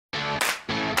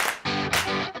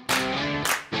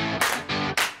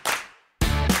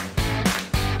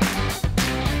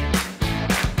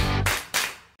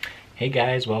Hey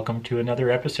guys, welcome to another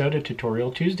episode of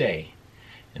Tutorial Tuesday.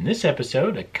 In this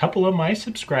episode, a couple of my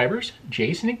subscribers,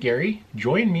 Jason and Gary,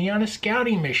 joined me on a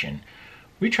scouting mission.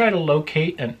 We try to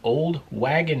locate an old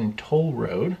wagon toll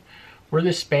road where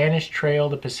the Spanish Trail,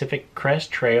 the Pacific Crest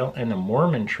Trail, and the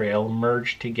Mormon Trail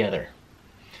merge together.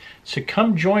 So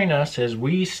come join us as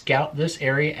we scout this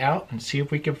area out and see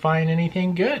if we can find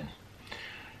anything good.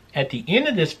 At the end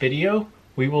of this video,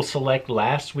 we will select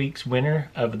last week's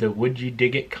winner of the Would You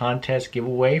Dig It contest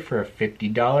giveaway for a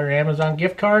 $50 Amazon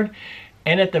gift card.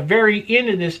 And at the very end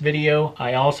of this video,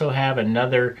 I also have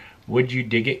another Would You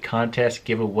Dig It contest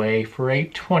giveaway for a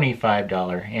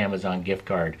 $25 Amazon gift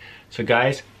card. So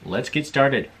guys, let's get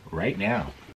started right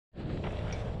now.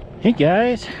 Hey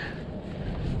guys,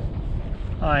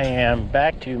 I am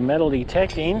back to metal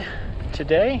detecting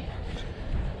today.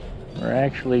 We're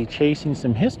actually chasing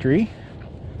some history.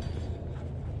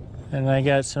 And I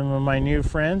got some of my new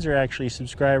friends, or actually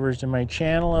subscribers to my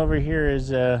channel. Over here is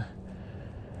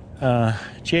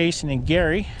Jason and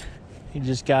Gary. He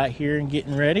just got here and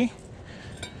getting ready.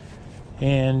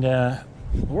 And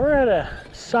we're at a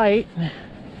site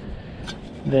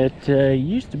that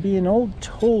used to be an old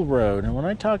toll road. And when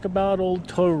I talk about old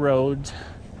toll roads,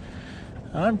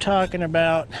 I'm talking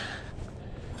about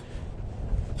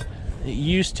it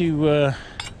used to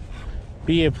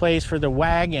be a place for the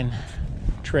wagon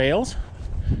trails,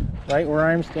 right where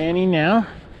I'm standing now.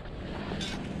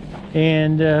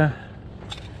 And it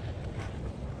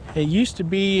used to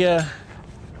be I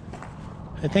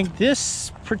think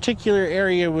this particular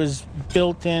area was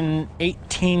built in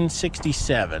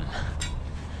 1867,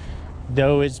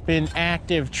 though it's been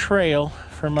active trail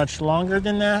for much longer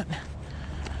than that.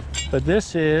 But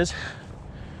this is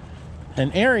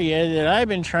an area that I've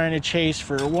been trying to chase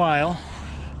for a while,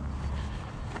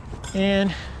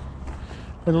 and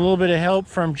with a little bit of help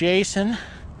from Jason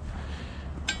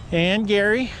and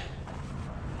Gary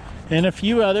and a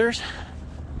few others,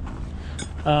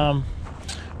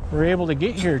 we're able to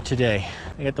get here today.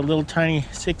 I got the little tiny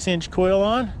 6-inch coil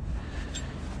on,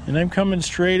 and I'm coming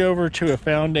straight over to a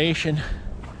foundation.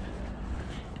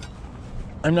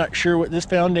 I'm not sure what this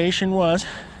foundation was,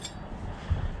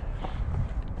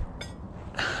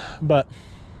 but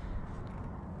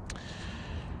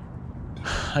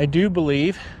I do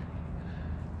believe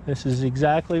this is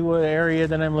exactly what area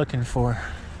that I'm looking for.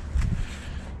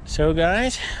 So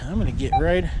guys, I'm gonna get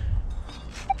right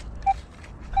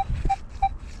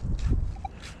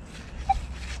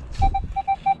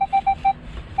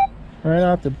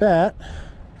off the bat.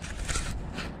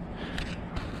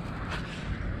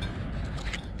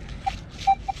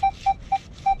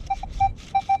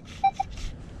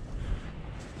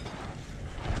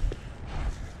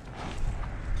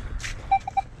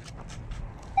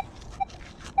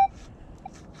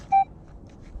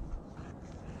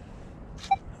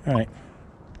 All right.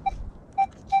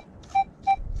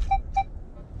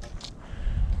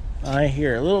 I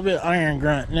hear a little bit of iron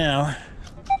grunt now.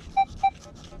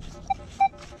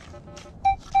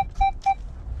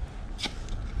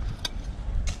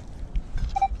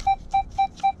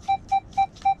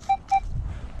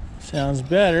 Sounds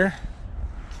better.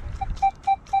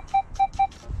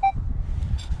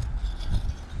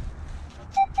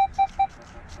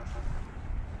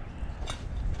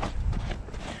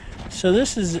 So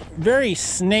this is a very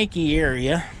snaky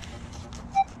area.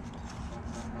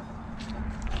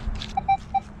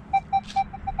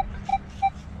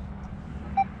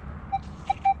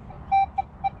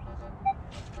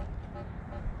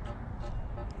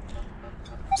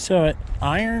 So at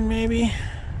iron maybe?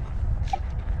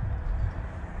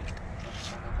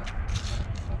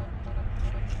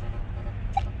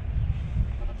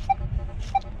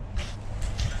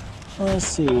 Let's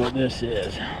see what this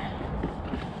is.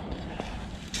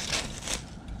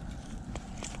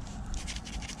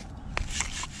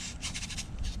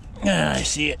 Ah, I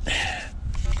see it.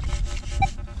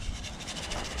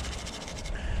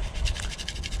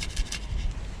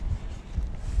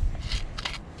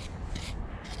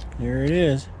 There it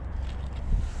is.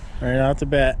 Right off the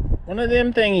bat. One of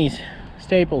them thingies.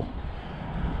 Staple.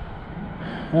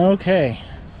 Okay.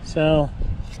 So,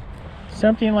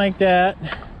 something like that.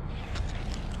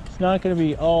 It's not going to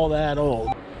be all that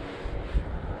old.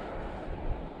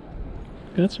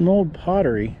 Got some old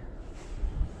pottery.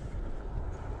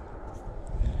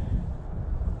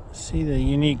 See the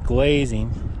unique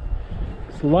glazing.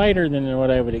 It's lighter than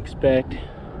what I would expect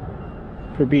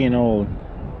for being old.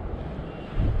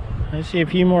 I see a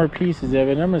few more pieces of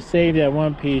it. I'm going to save that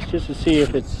one piece just to see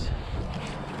if it's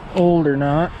old or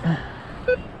not.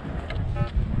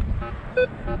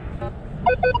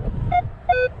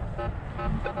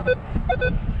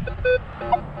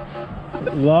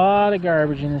 A lot of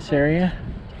garbage in this area.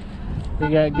 We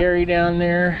got Gary down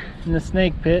there in the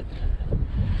snake pit,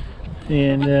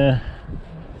 and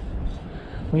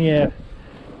we have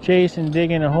Jason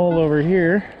digging a hole over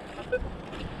here.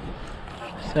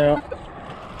 So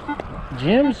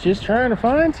Jim's just trying to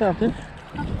find something.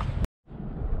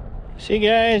 See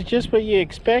guys, just what you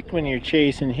expect when you're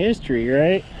chasing history,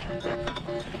 right?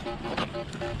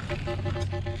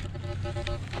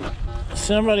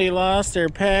 Somebody lost their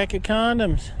pack of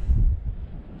condoms.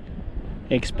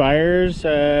 Expires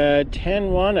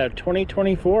 10/1 of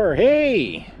 2024.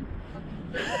 Hey!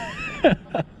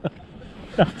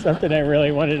 Something I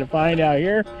really wanted to find out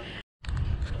here.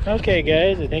 Okay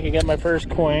guys, I think I got my first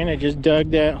coin. I just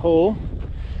dug that hole.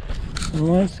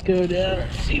 Let's go down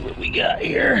and see what we got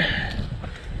here.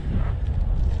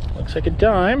 Looks like a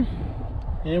dime,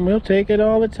 and we'll take it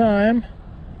all the time.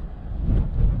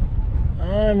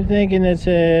 I'm thinking it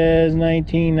says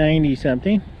 1990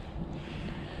 something.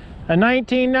 A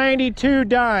 1992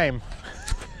 dime.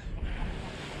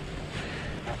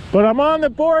 But I'm on the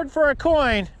board for a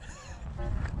coin.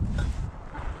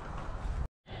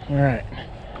 All right,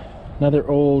 another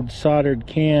old soldered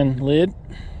can lid.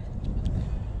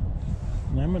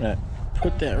 And I'm gonna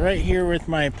put that right here with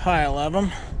my pile of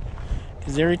them,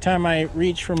 because every time I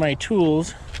reach for my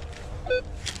tools,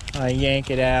 I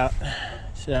yank it out.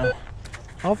 So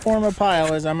I'll form a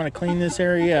pile as I'm gonna clean this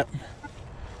area up.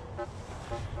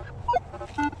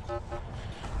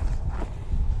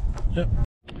 Yep.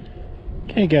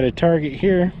 Okay, got a target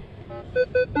here.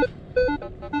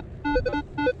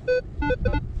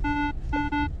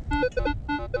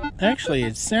 Actually,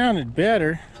 it sounded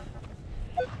better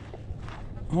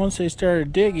once they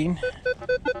started digging.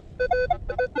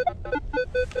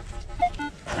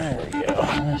 There we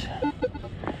go.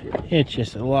 It's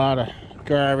just a lot of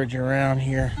garbage around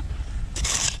here.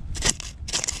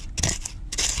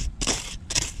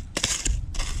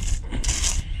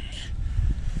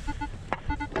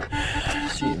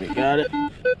 Let's see if we got it.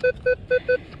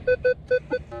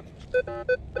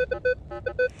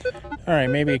 All right,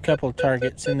 maybe a couple of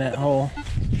targets in that hole.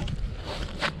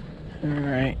 All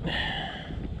right.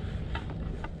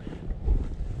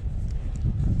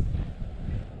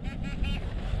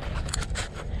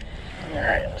 All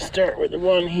right, let's start with the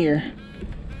one here.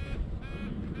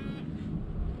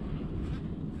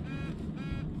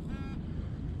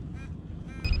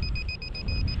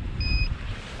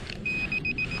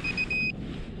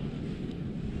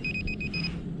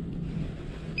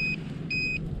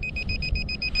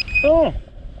 Oh!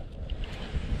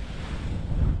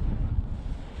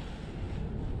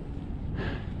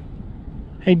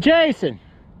 Hey, Jason!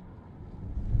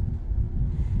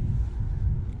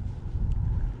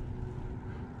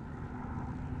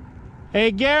 Hey,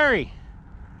 Gary!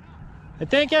 I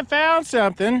think I found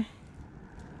something.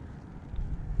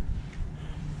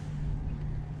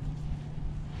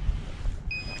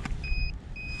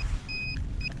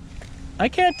 I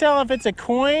can't tell if it's a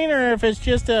coin or if it's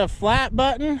just a flat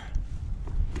button.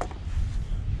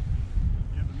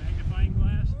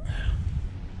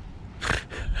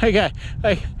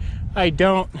 I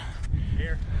don't.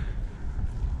 Here.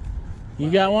 You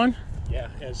got one? Yeah,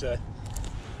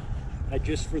 I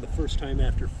just, for the first time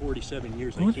after 47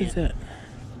 years, What I is can't that?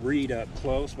 read up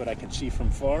close, but I can see from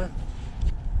far.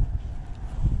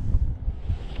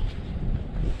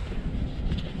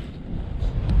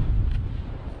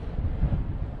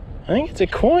 I think it's a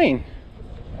coin.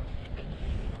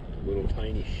 Little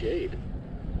tiny shade.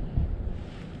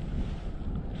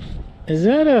 Is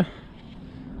that a...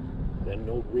 That an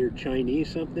old weird Chinese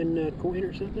something coin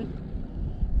or something?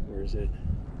 Or is it?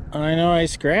 I know I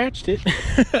scratched it.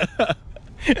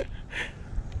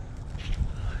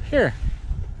 Here.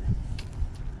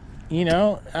 You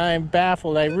know, I'm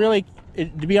baffled. I really, to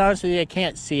be honest with you, I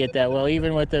can't see it that well,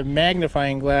 even with the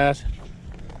magnifying glass.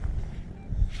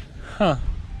 Huh.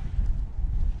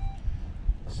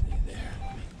 Let's see there.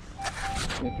 Let me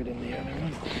flip it in the other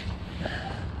one.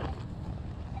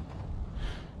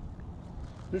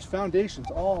 There's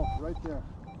foundations all right there.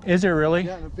 Is there really?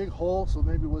 Yeah, in a big hole, so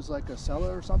maybe it was like a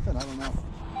cellar or something. I don't know.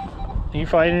 You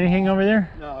find anything over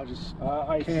there? No, just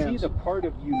I see the part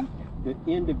of the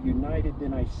end of United,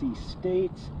 then I see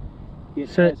States. It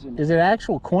So, has an, is it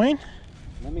actual coin?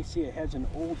 let me see, it has an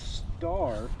old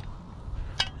star.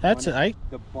 That's on it.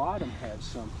 The bottom has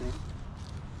something.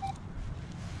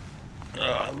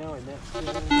 No, and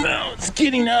that's No, it's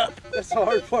getting up. that's the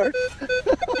hard part.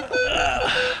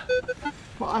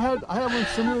 Well, I had one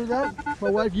similar to that. My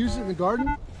wife used it in the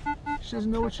garden. She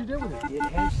doesn't know what she did with it. it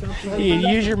has something. You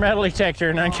use your metal detector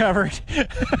and uncover it. I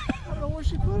don't know where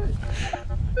she put it.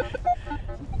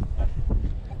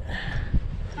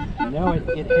 No,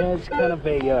 it has kind of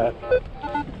a,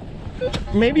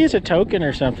 Maybe it's a token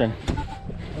or something.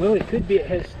 well, it could be. It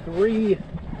has 3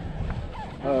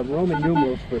 Roman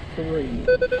numerals for 3.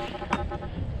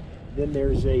 Then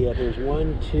there's there's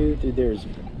 1, 2, 3, there's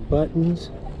buttons.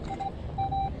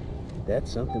 That's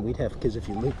something we'd have, because if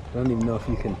you look, I don't even know if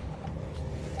you can,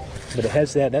 but it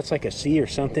has that. That's like a C or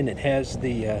something. It has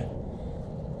the,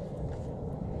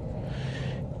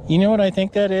 You know what I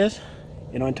think that is?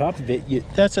 and on top of it,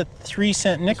 That's a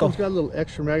 3-cent This nickel. one's got a little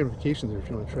extra magnification there if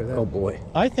you want to try that. oh boy,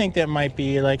 I think that might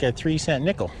be like a 3-cent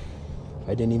nickel.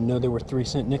 I didn't even know there were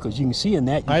 3-cent nickels. You can see in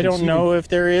that. I don't know if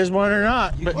there is one or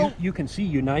not, but You can see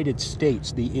United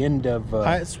States, the end of.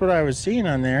 that's what I was seeing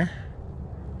on there.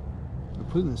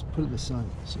 Put it in the sun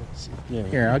so you can see. Yeah.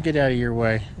 Here, I'll get out of your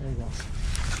way. There you go.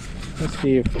 Let's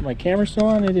see if my camera's still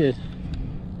on. It is.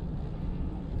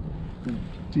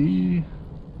 D.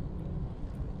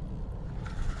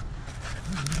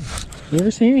 You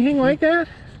ever seen anything like that?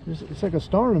 It's like a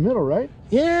star in the middle, right?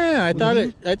 Yeah, I thought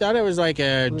it- it was like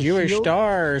a With a Jewish shield?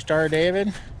 star or Star of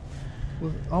David.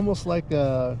 With almost like you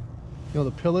know,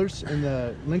 the pillars in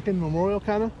the Lincoln Memorial,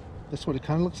 kind of. That's what it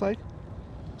kind of looks like.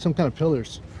 Some kind of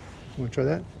pillars. You want to try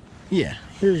that? Yeah.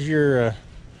 Here's your.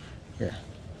 Here.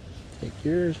 Take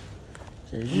yours.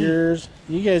 There's yours.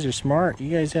 You guys are smart. You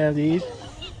guys have these.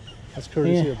 That's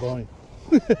courtesy Yeah. of Boeing.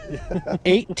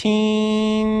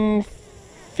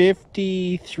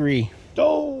 1853.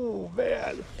 Oh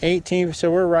man, 18.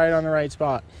 So we're right on the right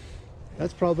spot.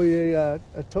 that's probably a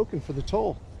token for the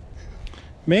toll.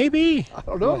 Maybe. I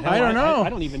don't know. I don't know. I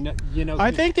don't even know. You know.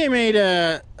 I think they made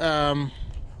a.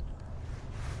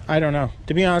 I don't know.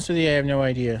 To be honest with you, I have no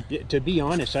idea. To be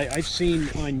honest, I've seen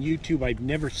on YouTube. I've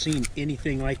never seen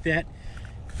anything like that,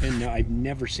 and I've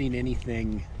never seen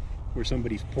anything where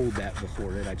somebody's pulled that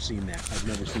before. That I've seen that. I've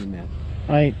never seen that.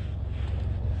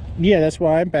 Yeah, that's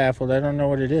why I'm baffled. I don't know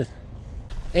what it is.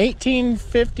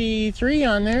 1853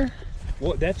 on there.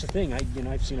 Well, that's the thing.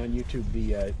 I've seen on YouTube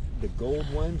the gold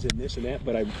ones and this and that,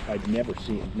 but I've never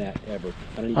seen that ever.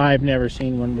 I don't even, I've never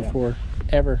seen one before,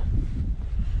 ever.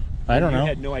 I don't know. I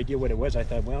had no idea what it was. I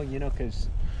thought, well, you know, because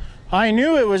I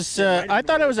knew it was. I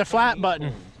thought it was a flat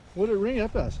button. What did it ring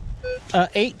up as?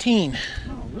 18.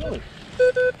 oh, really?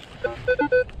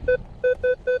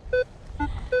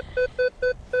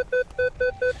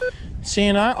 See,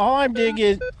 and all I dig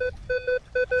is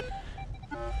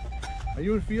Are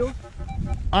you in field?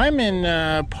 I'm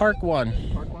in Park 1.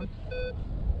 Park 1?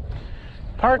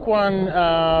 Park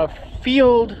 1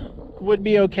 field would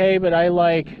be okay, but I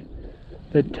like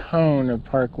the tone of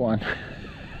Park 1.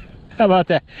 How about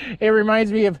that? It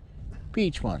reminds me of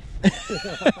Beach 1.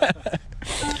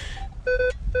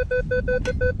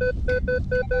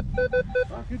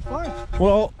 Oh, good find.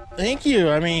 Well, thank you.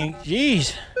 I mean,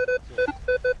 geez.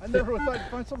 I never thought you'd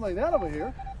find something like that over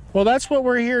here. Well, that's what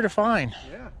we're here to find.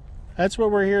 Yeah. That's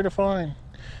what we're here to find.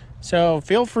 So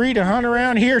feel free to hunt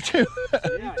around here too.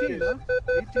 18, huh?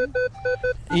 18?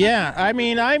 Yeah, I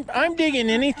mean, I'm digging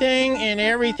anything and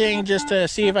everything just to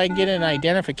see if I can get an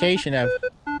identification of.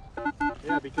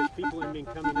 Yeah, because people have been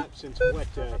coming up since what,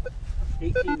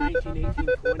 1819,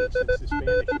 1820, since the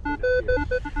Spanish have been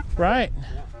up here. Right. Yeah.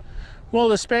 Well,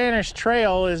 the Spanish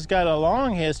Trail has got a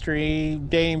long history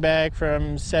dating back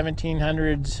from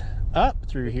 1700s up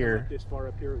through here. This far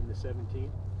up here in the 17th.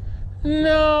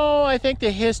 No, I think the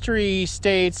history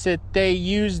states that they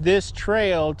used this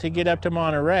trail to get up to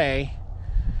Monterey.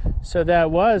 So that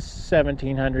was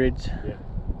 1700s. Yeah.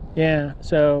 Yeah,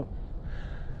 so.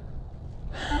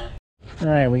 All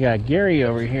right, we got Gary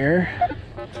over here.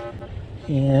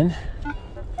 And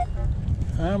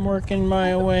I'm working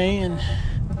my way, and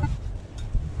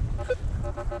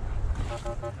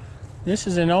this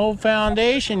is an old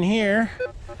foundation here.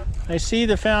 I see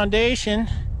the foundation.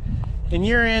 And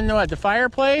you're in what, the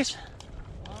fireplace?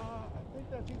 I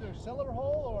think that's either a cellar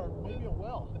hole or maybe a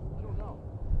well. I don't know.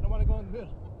 I don't want to go in the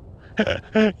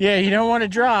middle. Yeah, you don't want to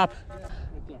drop. Yeah, right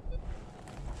there.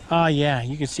 Oh yeah,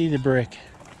 you can see the brick.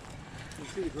 You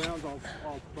see the ground's all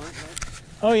burnt, right?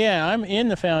 Oh yeah, I'm in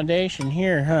the foundation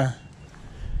here, huh?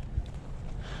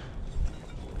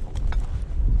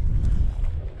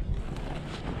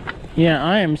 Yeah,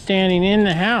 I am standing in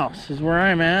the house is where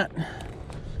I'm at.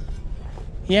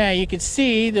 Yeah, you can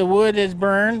see the wood is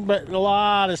burned, but a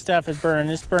lot of stuff is burned.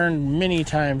 It's burned many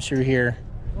times through here.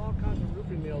 There's all kinds of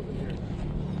roofing nails in here.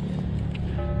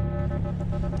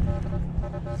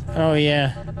 Oh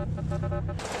yeah.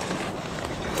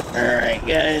 Alright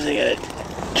guys, I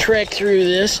gotta trek through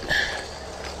this.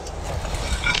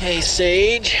 Okay,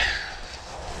 sage.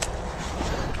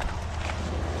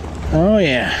 Oh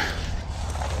yeah.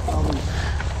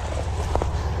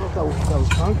 Real That was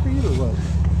concrete or what?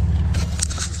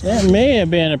 That may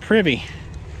have been a privy.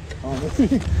 Oh,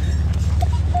 maybe.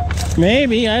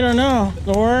 Maybe, I don't know.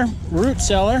 Or root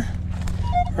cellar.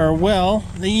 Or well.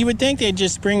 You would think they'd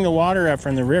just bring the water up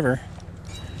from the river.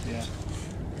 Yeah.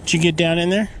 Did you get down in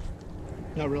there?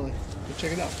 Not really. Go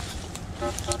check it out.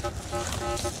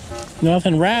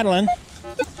 Nothing rattling.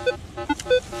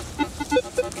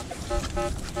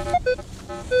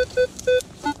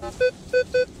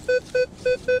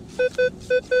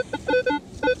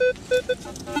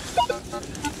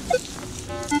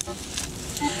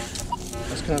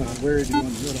 That's kind of weird to go in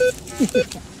the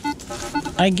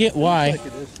middle. I get why. Like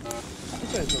it is.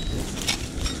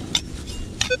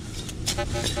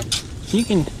 Okay. You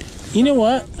can, you know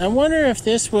what? I wonder if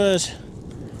this was,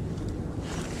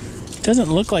 doesn't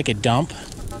look like a dump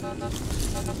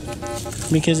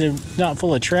because it's not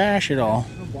full of trash at all.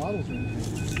 No bottles or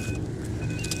anything.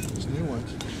 It's new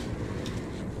ones.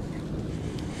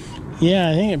 Yeah,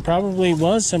 I think it probably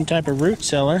was some type of root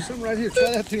cellar. Something right here.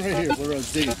 Try that thing right here where I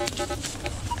was digging.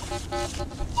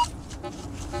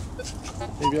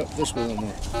 Maybe up this way a little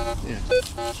more. Yeah.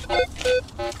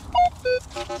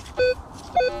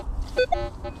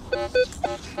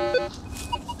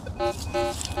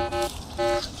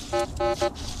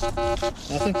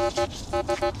 Nothing?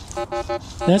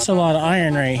 That's a lot of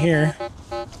iron right here.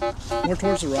 More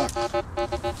towards the rock.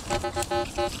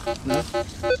 No?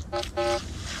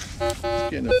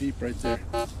 Getting a beep right there.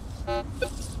 I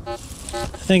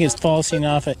think it's falsing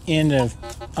off an end of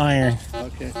iron.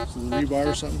 Okay, so the rebar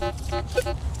or something?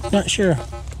 Not sure.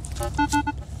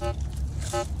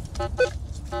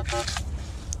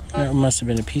 That must have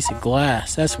been a piece of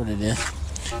glass. That's what it is.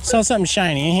 Saw something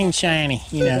shiny, anything shiny,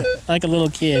 you know, like a little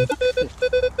kid.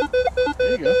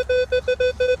 There you go.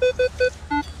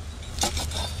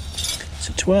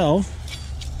 So 12.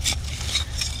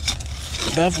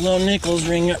 Buffalo nickels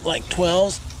ring up like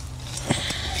 12s.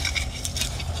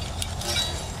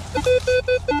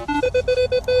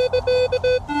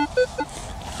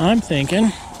 I'm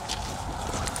thinking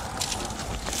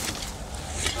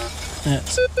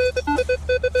that's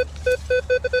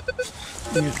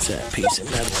what's that piece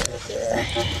of metal right there?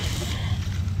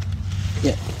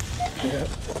 Yeah. Yeah.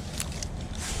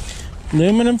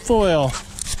 Aluminum foil.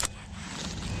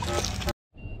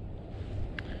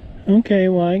 Okay,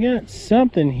 well I got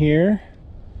something here.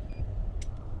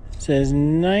 It says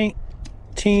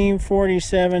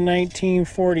 1947,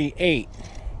 1948.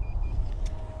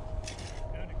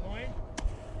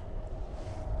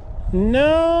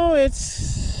 No,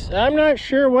 I'm not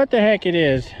sure what the heck it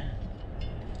is.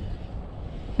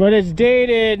 But it's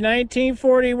dated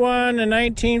 1941 to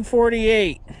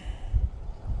 1948.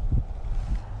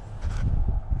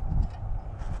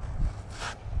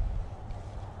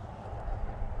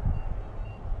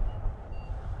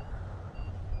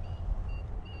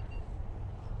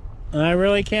 I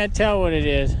really can't tell what it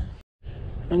is.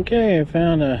 Okay, I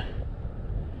found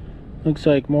looks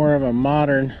like more of a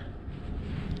modern,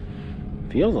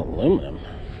 feels aluminum.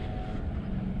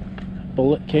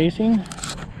 Bullet casing.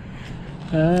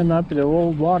 Might be the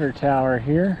old water tower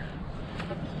here.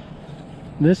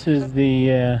 This is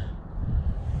the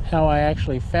how I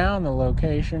actually found the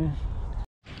location.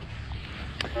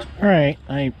 Alright,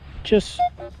 I just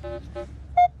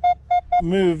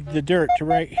moved the dirt to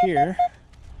right here.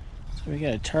 So we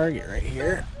got a target right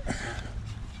here.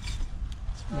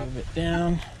 Let's move it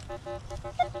down.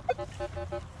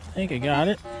 I think I got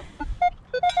it.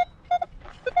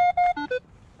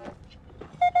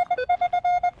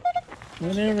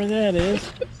 Whatever that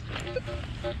is.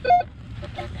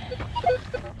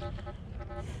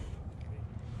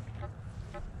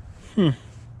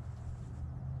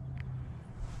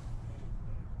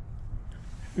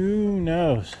 Who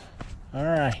knows? All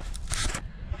right.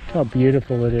 Look how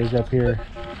beautiful it is up here.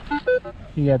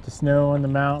 You got the snow on the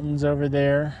mountains over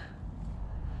there.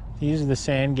 These are the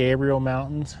San Gabriel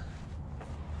Mountains.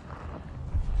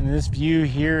 And this view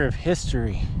here of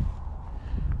history.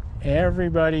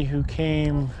 Everybody who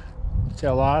came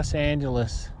to Los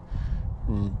Angeles,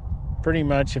 pretty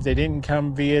much if they didn't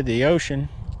come via the ocean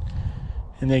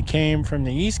and they came from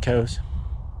the East Coast,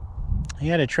 they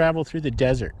had to travel through the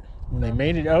desert. When they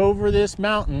made it over this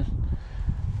mountain,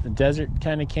 the desert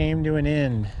kind of came to an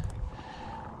end.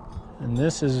 And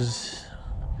this is,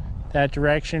 that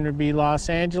direction would be Los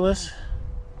Angeles.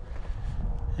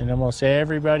 And almost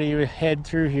everybody would head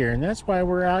through here. And that's why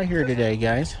we're out here today,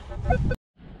 guys.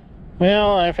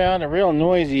 Well, I found a real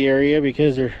noisy area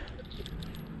because there's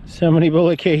so many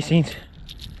bullet casings.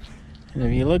 And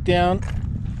if you look down,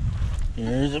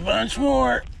 there's a bunch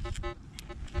more.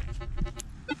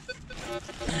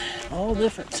 All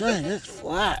different sizes. It's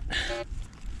flat.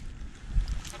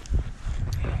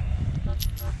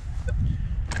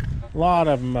 A lot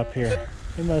of them up here.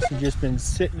 They must have just been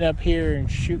sitting up here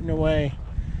and shooting away.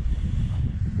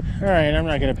 All right, I'm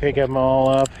not going to pick them all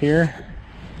up here.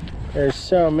 There's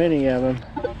so many of them.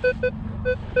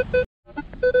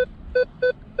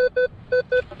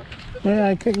 Well,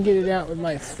 I couldn't get it out with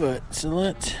my foot, so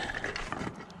let's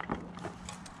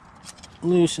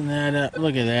loosen that up.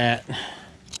 Look at that.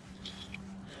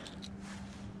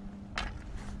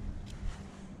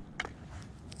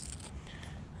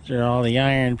 These are all the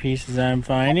iron pieces I'm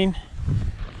finding.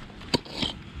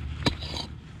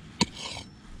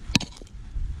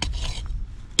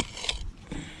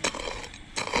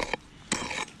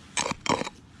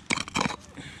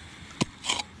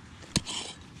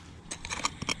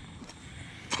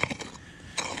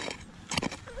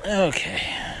 Okay.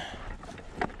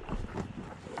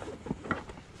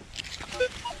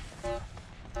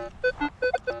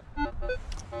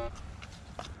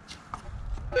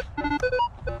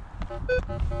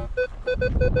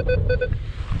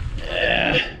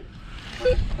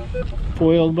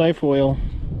 Foiled by foil.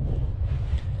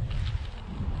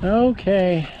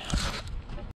 Okay.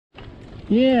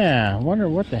 Yeah, wonder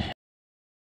what the heck.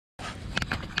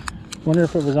 Wonder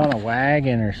if it was on a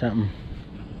wagon or something.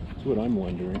 That's what I'm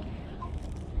wondering.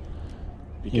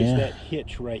 Because that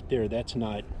hitch right there, that's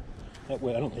not, that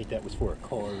way, I don't think that was for a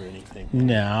car or anything.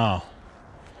 No.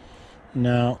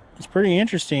 No, it's pretty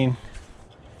interesting.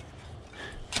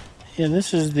 Yeah,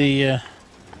 this is the,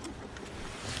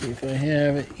 see if I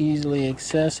have it easily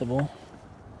accessible.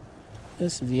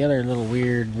 This is the other little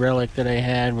weird relic that I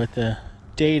had with the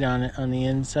date on it on the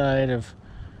inside of,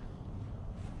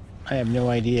 I have no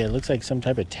idea. It looks like some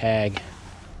type of tag.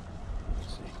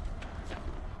 Let's see.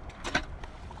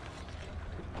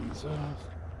 Take these off.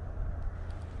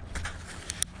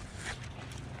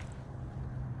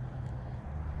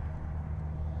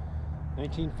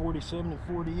 $1947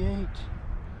 to 48.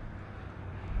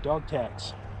 Dog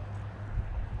tax.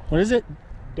 What is it?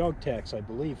 Dog tax, I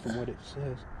believe, from what it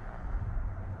says.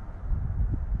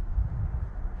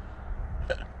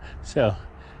 So,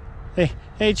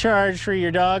 they charged for your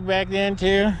dog back then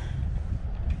too?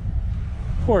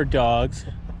 Poor dogs.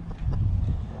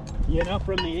 You know,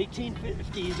 from the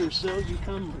 1850s or so, you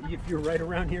come, if you're right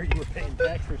around here, you were paying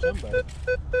tax for somebody.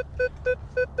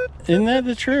 Isn't that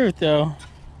the truth, though?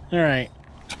 All right.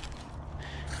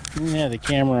 I didn't have the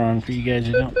camera on for you guys,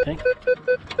 I don't think.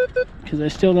 Because I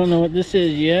still don't know what this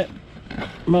is yet.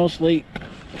 Mostly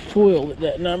foiled at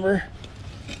that number.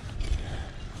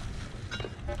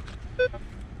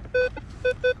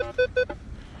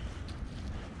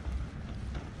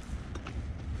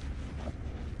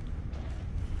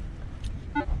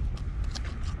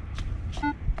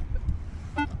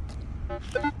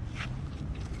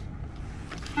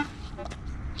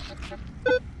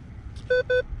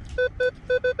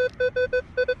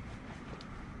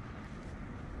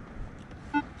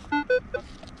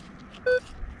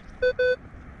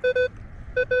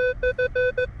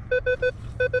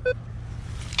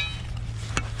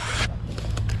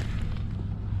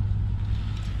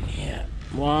 Yeah,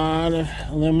 a lot of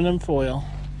aluminum foil.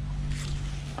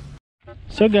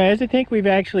 So guys, I think we've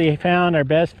actually found our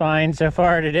best find so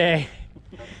far today.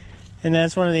 And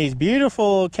that's one of these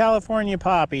beautiful California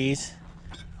poppies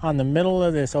on the middle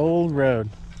of this old road.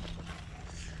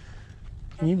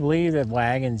 Can you believe that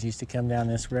wagons used to come down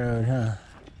this road, huh?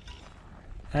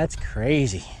 That's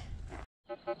crazy.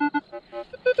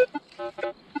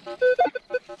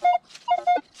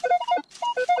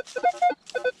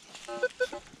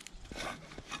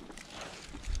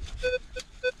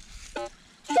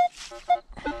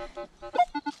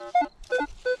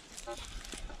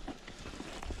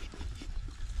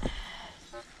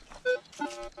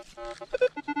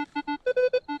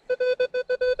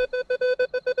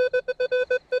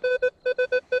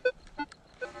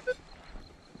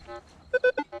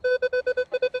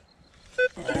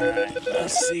 Alright,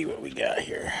 let's see what we got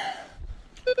here.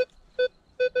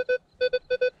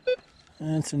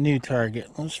 That's a new target.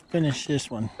 Let's finish this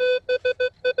one.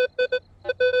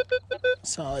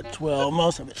 Solid 12.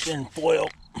 Most of it's in foil.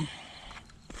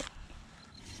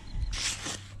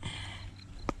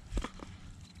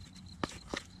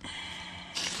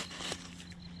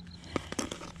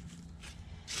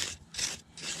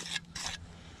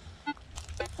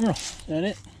 Oh, is that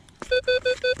it?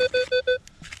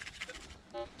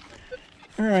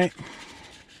 All right.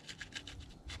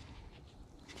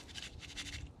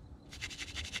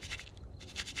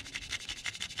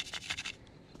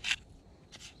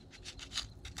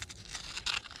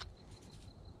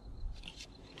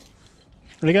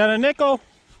 We got a nickel.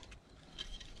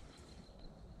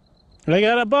 I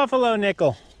got a buffalo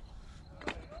nickel.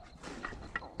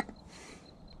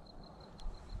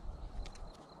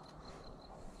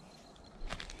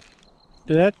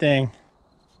 Do that thing.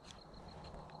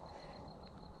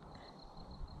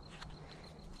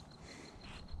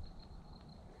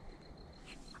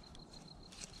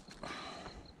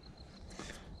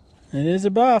 It is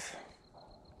a buff.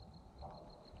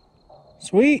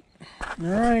 Sweet. All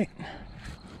right.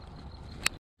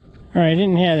 All right, I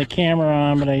didn't have the camera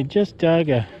on, but I just dug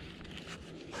I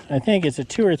think it's a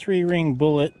 2 or 3 ring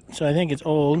bullet, so I think it's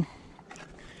old.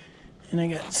 And I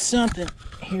got something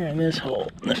here in this hole.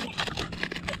 Let's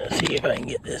see if I can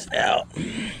get this out.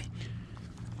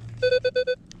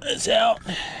 It's out.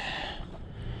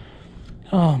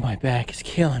 Oh, my back is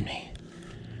killing me.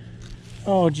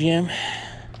 Oh, Jim.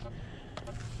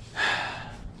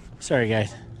 Sorry,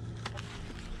 guys.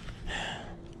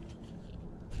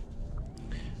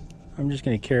 I'm just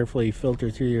going to carefully filter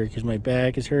through here because my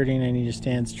back is hurting. I need to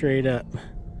stand straight up.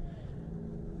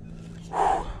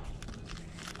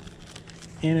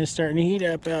 And it's starting to heat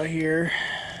up out here.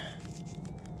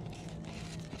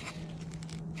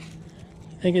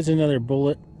 I think it's another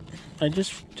bullet. I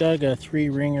just dug a 3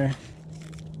 ringer.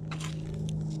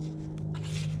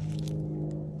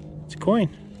 It's a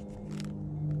coin.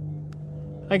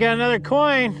 I got another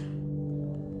coin.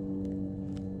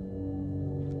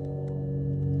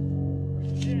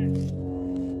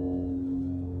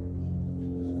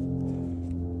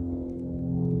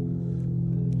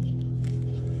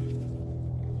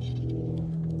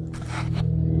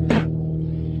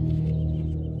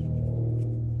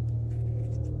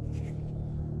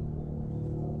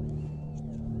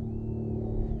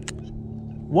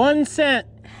 $1 cent.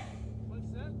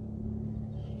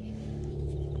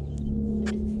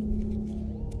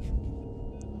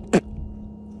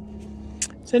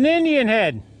 It's an Indian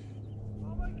head.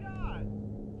 Oh my God.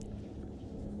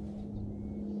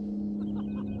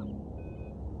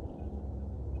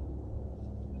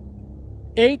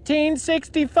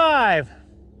 1865.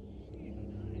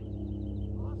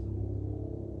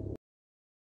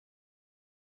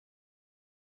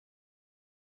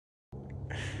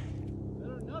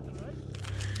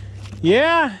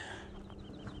 Yeah.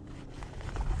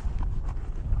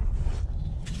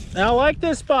 I like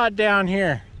this spot down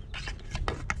here.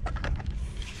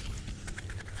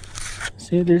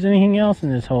 See if there's anything else in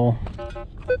this hole.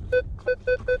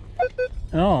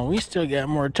 Oh, we still got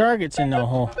more targets in the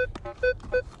hole.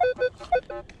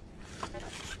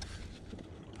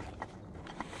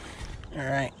 All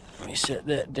right, let me set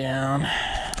that down.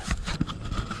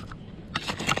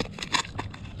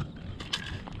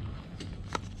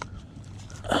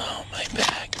 Oh, my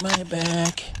back, my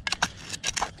back.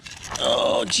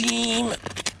 Oh, Jim,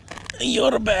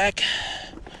 you're back.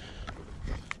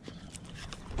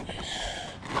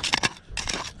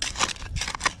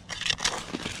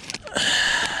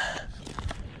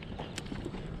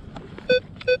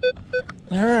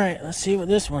 All right, let's see what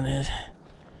this one is.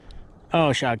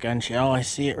 Oh, shotgun shell, I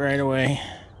see it right away.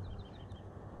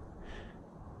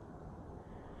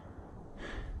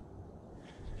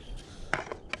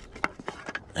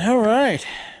 All right.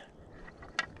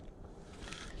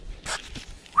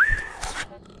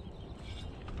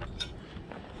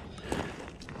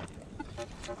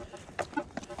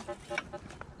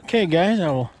 Okay, guys,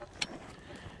 I will.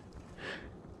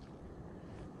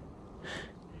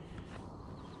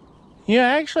 Yeah,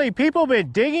 actually, people have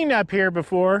been digging up here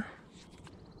before.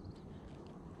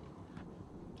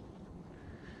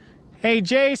 Hey,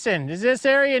 Jason, is this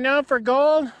area known for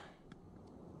gold?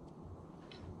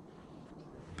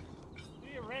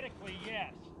 Theoretically,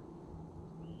 yes.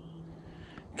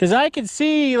 Because I could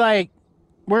see, like,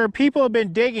 where people have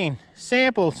been digging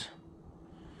samples.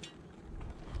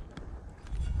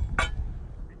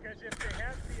 Because if they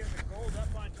have the gold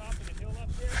up on top of the hill up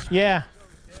there, Yeah.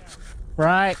 it goes down.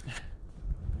 Right.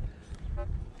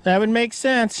 That would make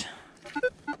sense.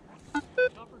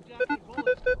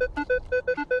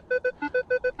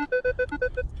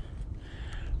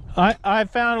 I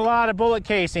found a lot of bullet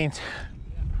casings.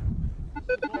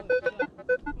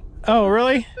 Oh,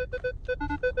 really?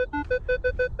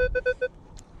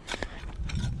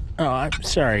 Oh, I'm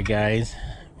sorry, guys.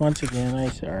 Once again,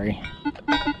 I'm sorry.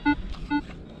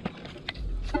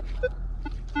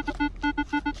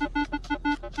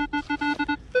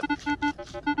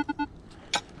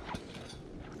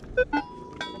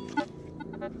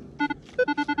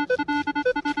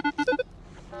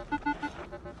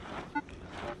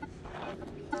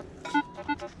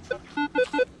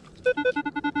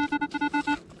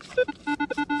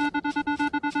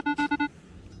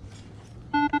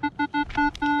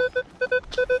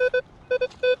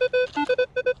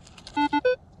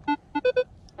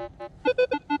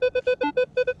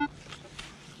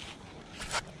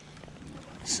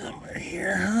 Somewhere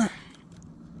here, huh?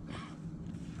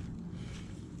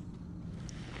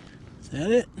 Is that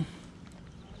it?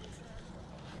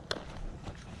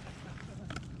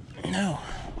 No.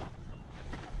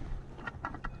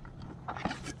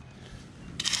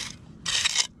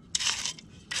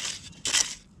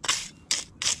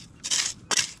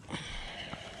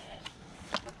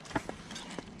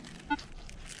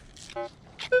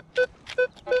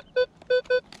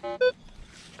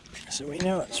 So we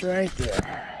know it's right there.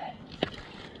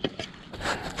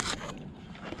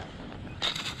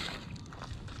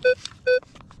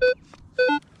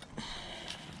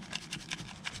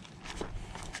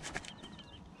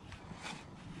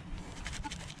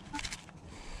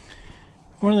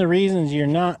 One of the reasons you're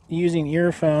not using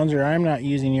earphones, or I'm not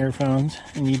using earphones,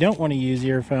 and you don't want to use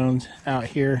earphones out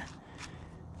here,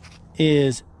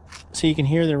 is so you can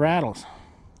hear the rattles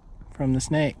from the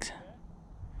snakes.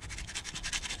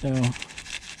 So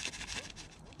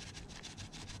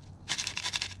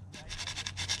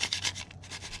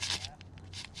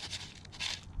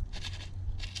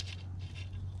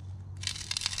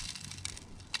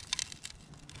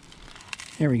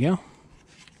there we go.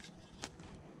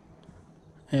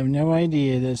 I have no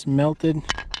idea, this melted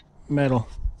metal.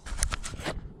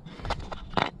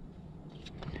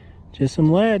 Just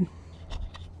some lead.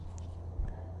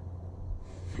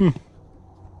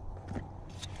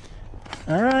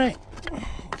 All right,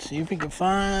 let's see if we can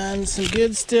find some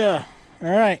good stuff. All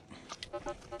right.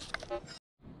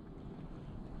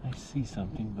 I see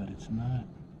something, but it's not.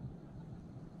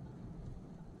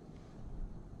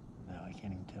 No, I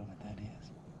can't even tell what that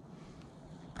is.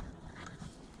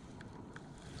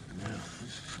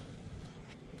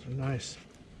 No. Nice.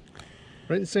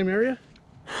 Right in the same area?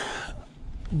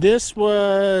 This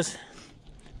was,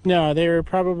 no, they were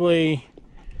probably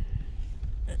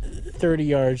 30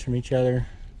 yards from each other.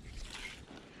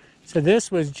 So this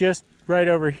was just right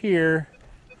over here,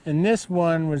 and this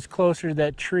one was closer to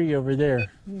that tree over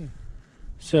there.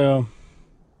 So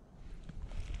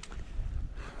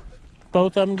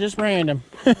both of them just random.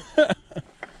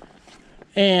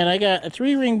 And I got a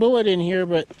 3-ring bullet in here,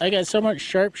 but I got so much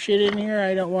sharp shit in here,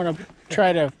 I don't want to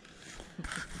try to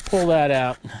pull that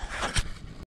out.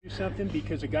 Do something,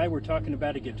 because a guy we're talking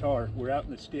about a guitar. We're out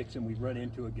in the sticks and we run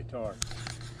into a guitar.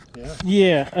 Yeah.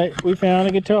 Yeah, we found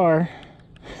a guitar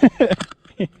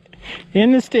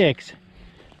in the sticks.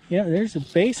 Yeah, there's the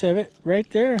base of it right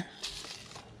there.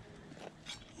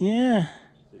 Yeah.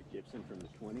 The Gibson from the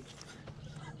 20s.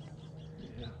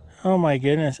 Yeah. Oh my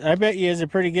goodness. I bet you it's a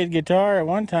pretty good guitar at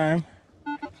one time.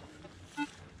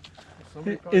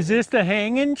 Is this the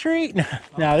hanging tree?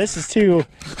 No, this is too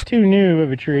new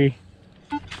of a tree.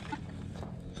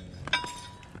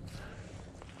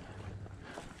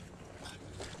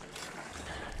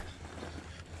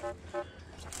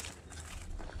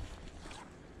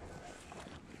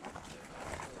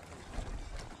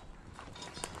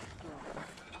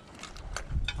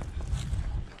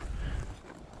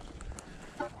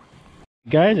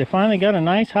 Guys, I finally got a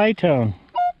nice high tone.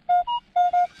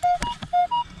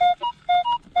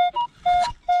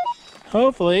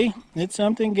 Hopefully, it's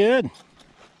something good.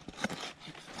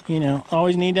 You know,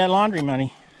 always need that laundry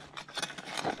money.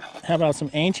 How about some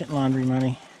ancient laundry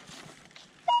money?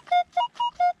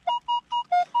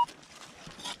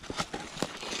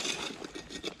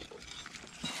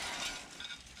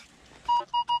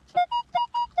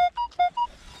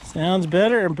 Sounds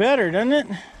better and better, doesn't it?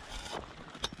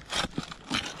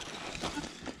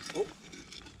 Oh,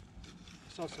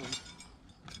 I saw some. Did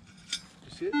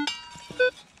you see it?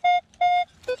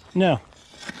 No.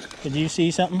 Did you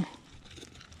see something?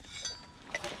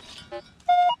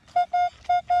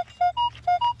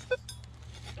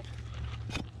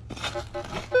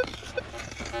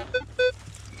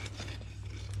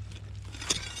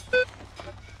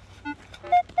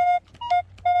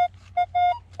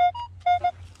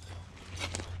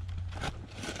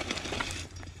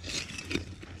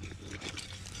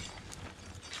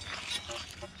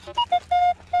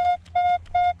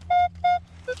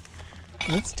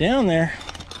 It's down there.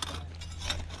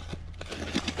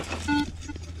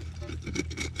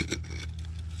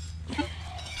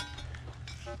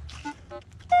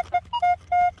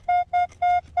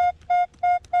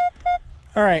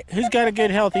 All right, who's got a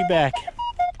good healthy back?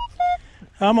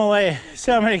 I'm gonna let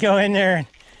somebody go in there, and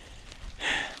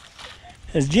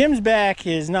as Jim's back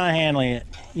is not handling it.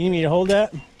 You need me to hold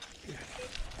that? All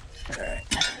right.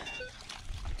 I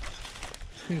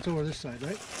think it's over this side,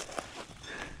 right?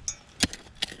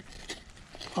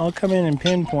 I'll come in and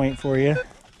pinpoint for you.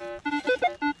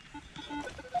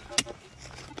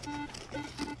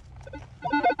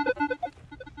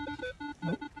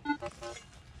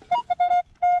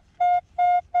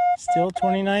 Still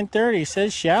 2930,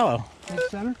 says shallow. Dead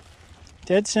center?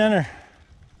 Dead center.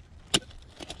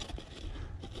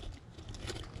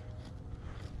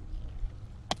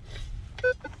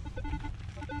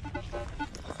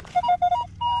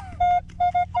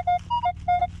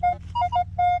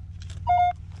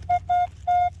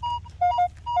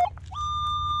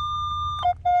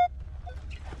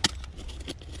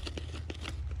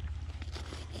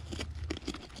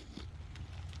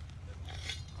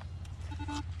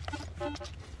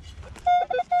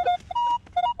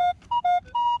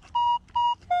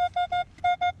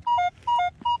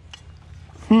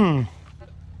 Oh,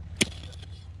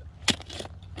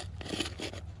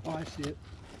 I see it.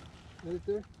 Right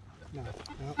there? No.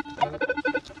 No.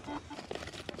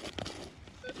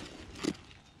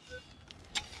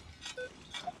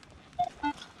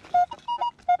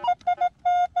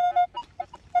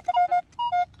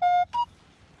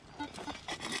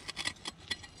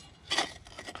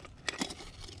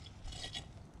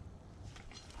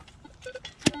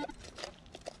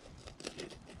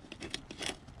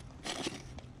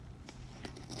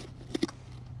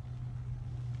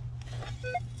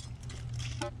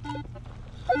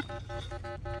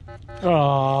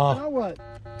 Oh, Now what?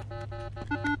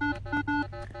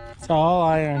 it's all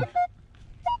iron.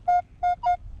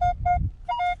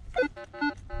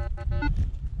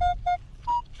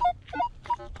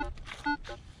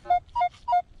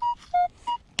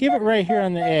 Give it right here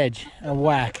on the edge, a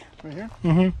whack. Right here?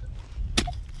 Mm-hmm.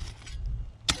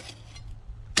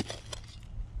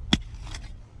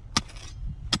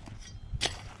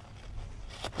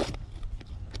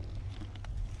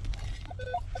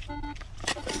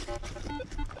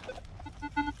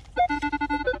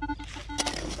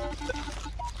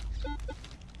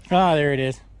 Ah, there it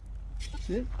is.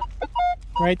 See it?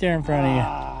 Right there in front of you.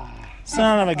 Ah.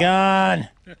 Son of a gun.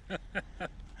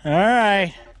 All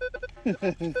right.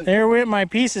 There went my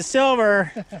piece of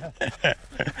silver.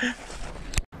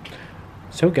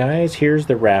 So guys, here's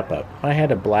the wrap up. I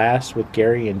had a blast with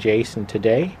Gary and Jason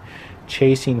today.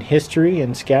 Chasing history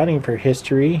and scouting for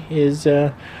history is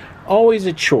always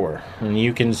a chore. And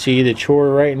you can see the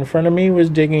chore right in front of me was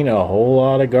digging a whole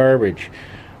lot of garbage.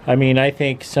 I mean, I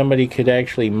think somebody could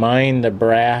actually mine the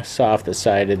brass off the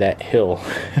side of that hill.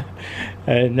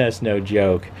 And that's no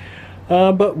joke.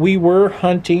 But we were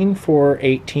hunting for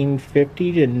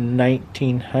 1850 to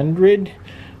 1900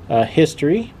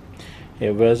 history.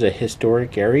 It was a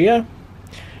historic area.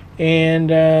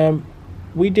 And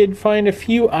we did find a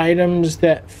few items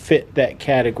that fit that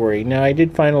category. Now, I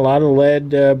did find a lot of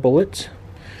lead bullets,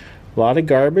 a lot of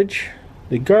garbage.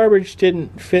 The garbage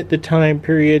didn't fit the time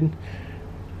period.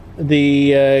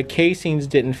 The casings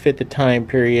didn't fit the time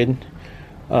period.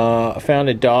 I found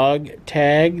a dog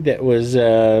tag that was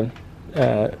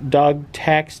dog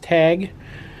tax tag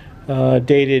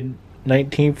dated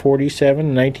 1947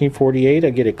 and 1948.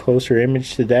 I'll get a closer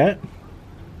image to that.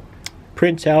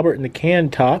 Prince Albert and the can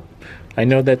top. I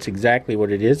know that's exactly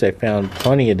what it is. I found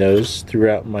plenty of those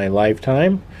throughout my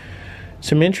lifetime.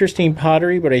 Some interesting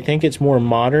pottery, but I think it's more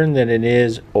modern than it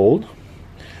is old.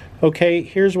 Okay,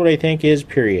 here's what I think is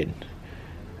period.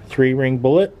 3-ring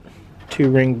bullet,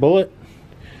 2-ring bullet.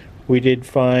 We did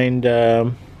find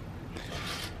a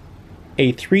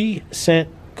 3-cent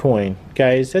coin.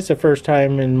 Guys, that's the first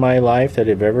time in my life that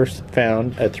I've ever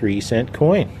found a 3-cent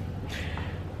coin.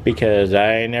 Because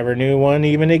I never knew one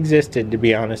even existed, to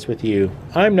be honest with you.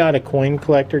 I'm not a coin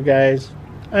collector, guys.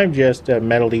 I'm just a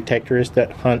metal detectorist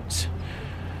that hunts,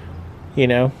 you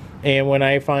know. And when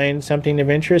I find something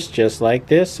of interest just like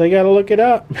this, I gotta look it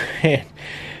up.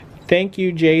 Thank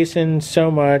you, Jason, so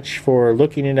much for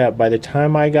looking it up. By the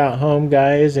time I got home,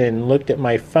 guys, and looked at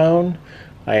my phone,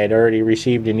 I had already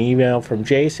received an email from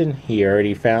Jason. He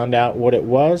already found out what it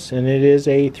was, and it is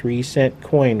a 3-cent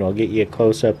coin. I'll get you a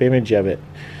close-up image of it.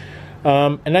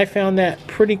 And I found that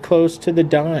pretty close to the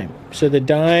dime. So the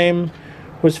dime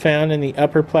was found in the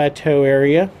upper plateau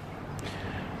area.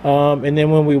 And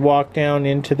then when we walked down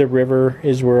into the river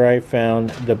is where I found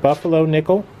the buffalo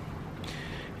nickel.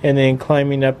 And then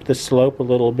climbing up the slope a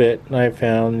little bit, I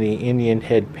found the Indian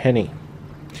head penny.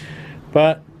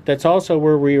 But that's also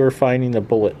where we were finding the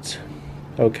bullets.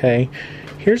 Okay,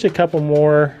 here's a couple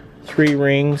more 3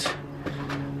 rings.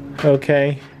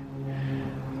 Okay,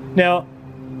 now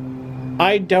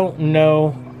I don't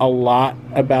know a lot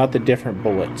about the different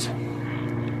bullets.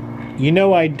 You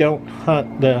know, I don't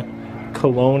hunt the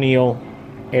colonial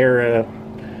era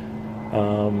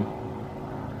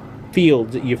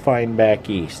fields that you find back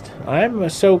east. I'm a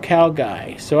SoCal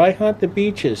guy, so I hunt the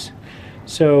beaches.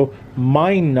 So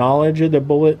my knowledge of the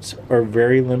bullets are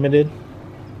very limited,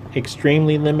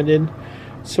 extremely limited.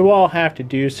 So I'll have to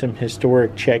do some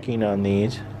historic checking on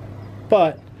these.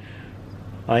 But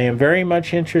I am very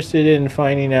much interested in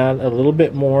finding out a little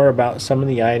bit more about some of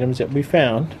the items that we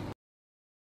found.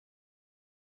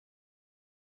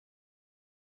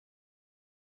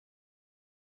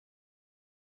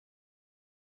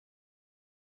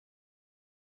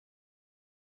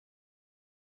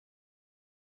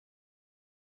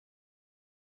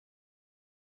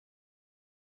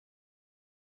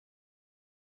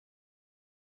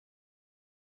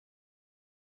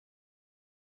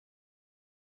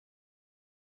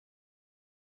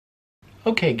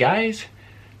 Okay guys,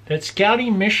 that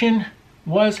scouting mission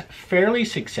was fairly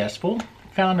successful.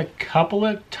 Found a couple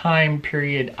of time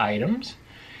period items.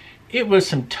 It was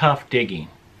some tough digging.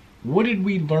 What did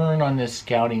we learn on this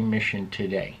scouting mission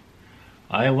today?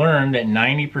 I learned that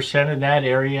 90% of that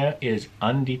area is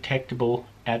undetectable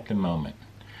at the moment.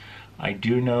 I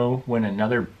do know when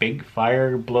another big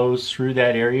fire blows through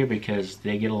that area because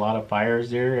they get a lot of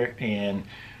fires there, and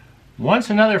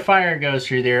once another fire goes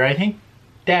through there, I think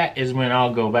that is when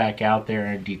I'll go back out there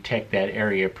and detect that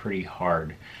area pretty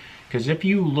hard. Because if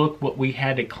you look what we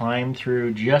had to climb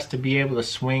through just to be able to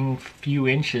swing a few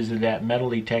inches of that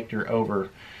metal detector over.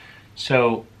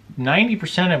 So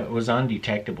 90% of it was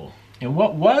undetectable. And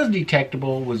what was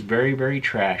detectable was very, very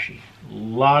trashy. A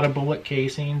lot of bullet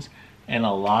casings and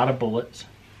a lot of bullets.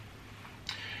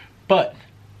 But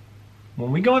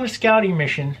when we go on a scouting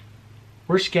mission,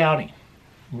 we're scouting.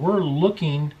 We're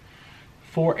looking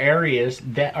for areas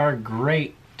that are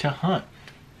great to hunt.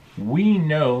 We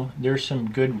know there's some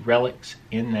good relics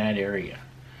in that area,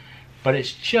 but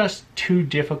it's just too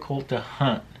difficult to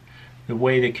hunt the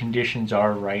way the conditions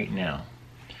are right now.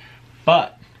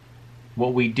 But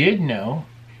what we did know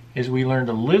is we learned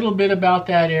a little bit about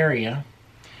that area,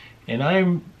 and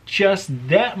I'm just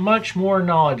that much more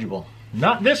knowledgeable.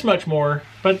 Not this much more,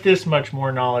 but this much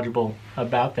more knowledgeable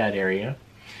about that area.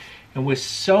 And with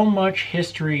so much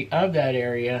history of that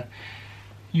area,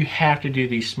 you have to do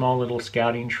these small little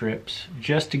scouting trips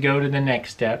just to go to the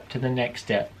next step, to the next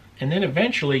step. And then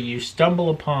eventually you stumble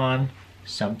upon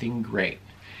something great.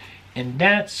 And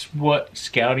that's what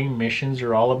scouting missions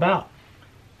are all about.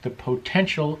 The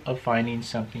potential of finding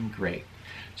something great.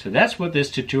 So that's what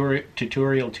this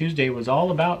Tutorial Tuesday was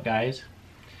all about, guys.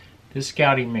 This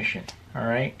scouting mission, all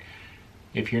right?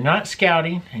 If you're not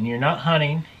scouting and you're not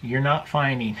hunting, you're not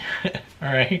finding,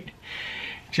 all right?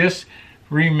 Just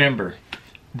remember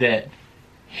that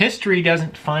history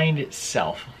doesn't find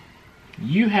itself.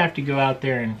 You have to go out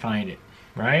there and find it,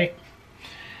 right?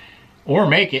 Or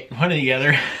make it, one or the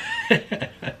other.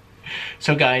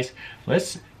 So guys,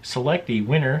 let's select the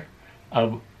winner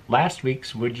of last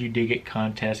week's Would You Dig It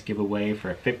contest giveaway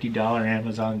for a $50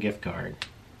 Amazon gift card.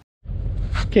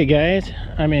 Okay guys,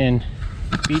 I'm in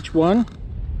Beach 1.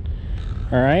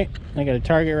 All right, I got a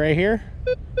target right here.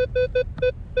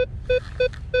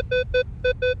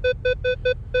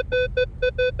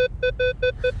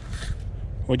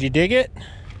 Would you dig it?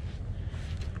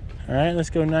 All right, let's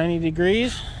go 90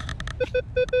 degrees.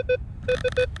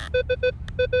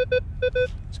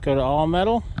 Let's go to all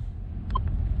metal.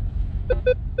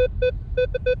 Let's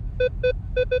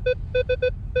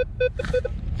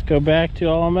go back to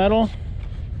all metal.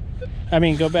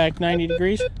 Go back 90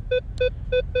 degrees.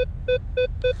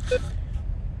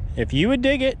 If you would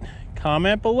dig it,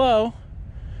 comment below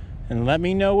and let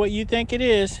me know what you think it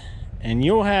is, and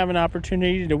you'll have an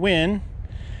opportunity to win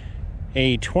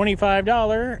a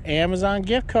 $25 Amazon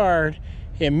gift card.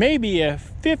 It may be a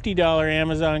 $50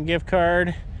 Amazon gift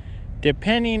card,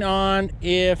 depending on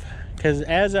because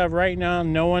as of right now,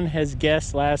 no one has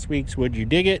guessed last week's Would You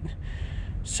Dig It?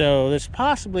 So this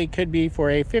possibly could be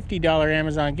for a $50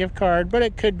 Amazon gift card, but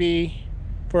it could be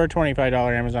for a $25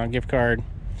 Amazon gift card.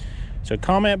 So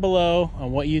comment below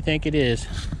on what you think it is.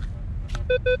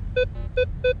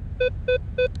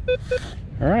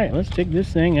 All right, let's dig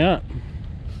this thing up.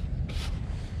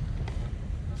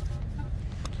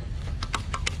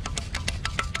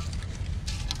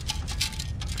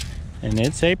 And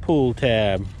it's a pull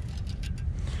tab.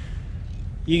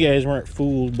 You guys weren't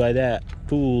fooled by that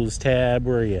fool's tab,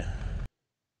 were you?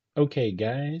 Okay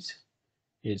guys,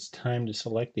 it's time to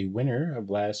select the winner of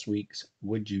last week's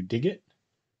Would You Dig It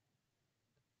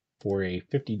for a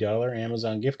 $50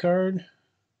 Amazon gift card.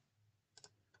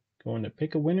 Going to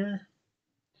pick a winner.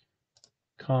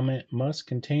 Comment must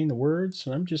contain the words,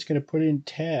 so I'm just going to put in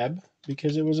tab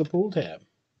because it was a pull tab.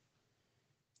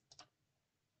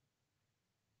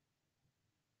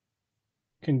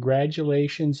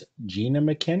 Congratulations, Gina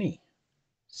McKinney.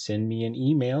 Send me an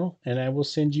email and I will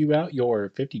send you out your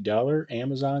 $50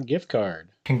 Amazon gift card.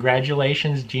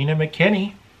 Congratulations, Gina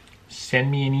McKinney.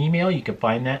 send me an email. You can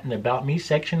find that in the About Me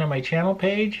section on my channel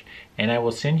page, and I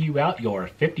will send you out your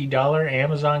 $50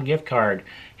 Amazon gift card.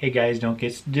 Hey guys, don't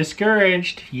get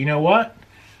discouraged. You know what?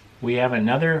 We have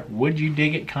another Would You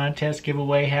Dig It contest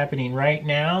giveaway happening right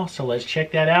now, so let's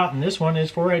check that out. And this one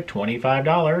is for a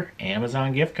 $25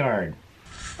 Amazon gift card.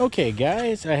 Okay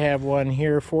guys, I have one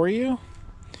here for you.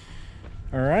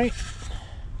 All right.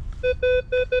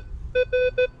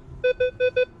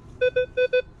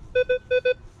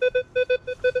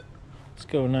 Let's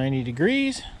go 90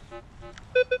 degrees.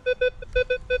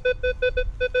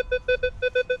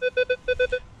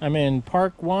 I'm in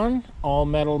Park 1, all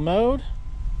metal mode.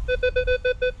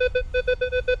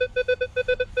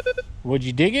 Would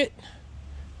you dig it?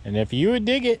 And if you would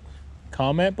dig it,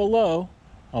 comment below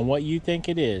on what you think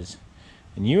it is.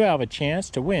 And you have a chance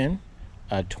to win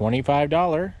a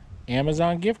 $25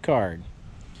 Amazon gift card.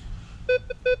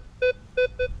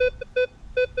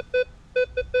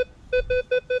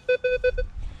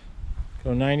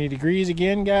 Go 90 degrees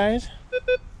again, guys.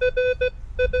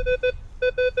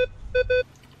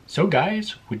 So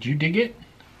guys, would you dig it?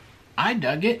 I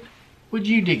dug it. Would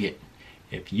you dig it?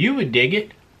 If you would dig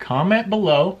it, comment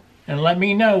below and let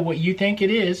me know what you think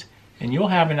it is, and you'll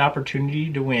have an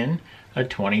opportunity to win a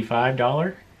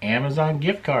 $25 Amazon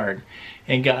gift card.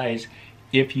 And guys,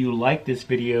 if you like this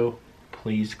video,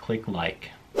 please click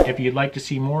like. If you'd like to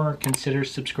see more, consider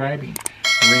subscribing,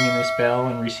 ringing this bell,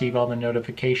 and receive all the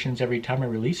notifications every time I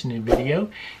release a new video.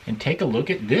 And take a look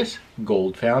at this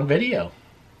gold found video.